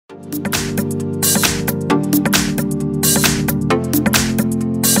Here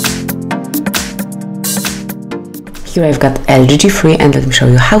I've got LG G3 and let me show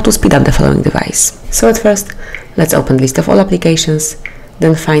you how to speed up the following device. So at first, let's open the list of all applications,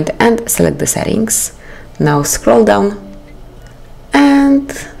 then find and select the settings. Now scroll down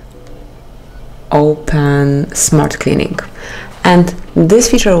and open Smart Cleaning. And this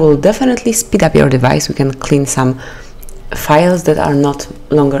feature will definitely speed up your device. We can clean some files that are not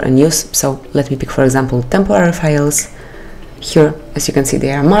longer in use. So let me pick, for example, temporary files. Here, as you can see,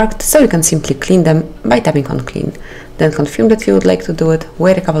 they are marked, so you can simply clean them by tapping on Clean. Then confirm that you would like to do it,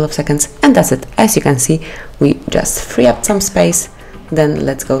 wait a couple of seconds, and that's it. As you can see, we just free up some space. Then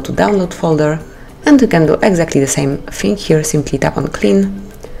let's go to Download folder, and you can do exactly the same thing here. Simply tap on Clean,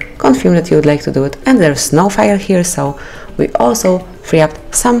 confirm that you would like to do it, and there's no file here, so we also free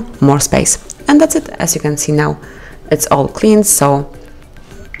up some more space. And that's it. As you can see now, it's all cleaned, so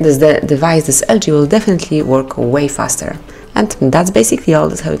this device, this LG, will definitely work way faster. And that's basically all.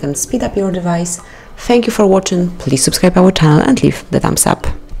 That's how you can speed up your device. Thank you for watching. Please subscribe our channel and leave the thumbs up.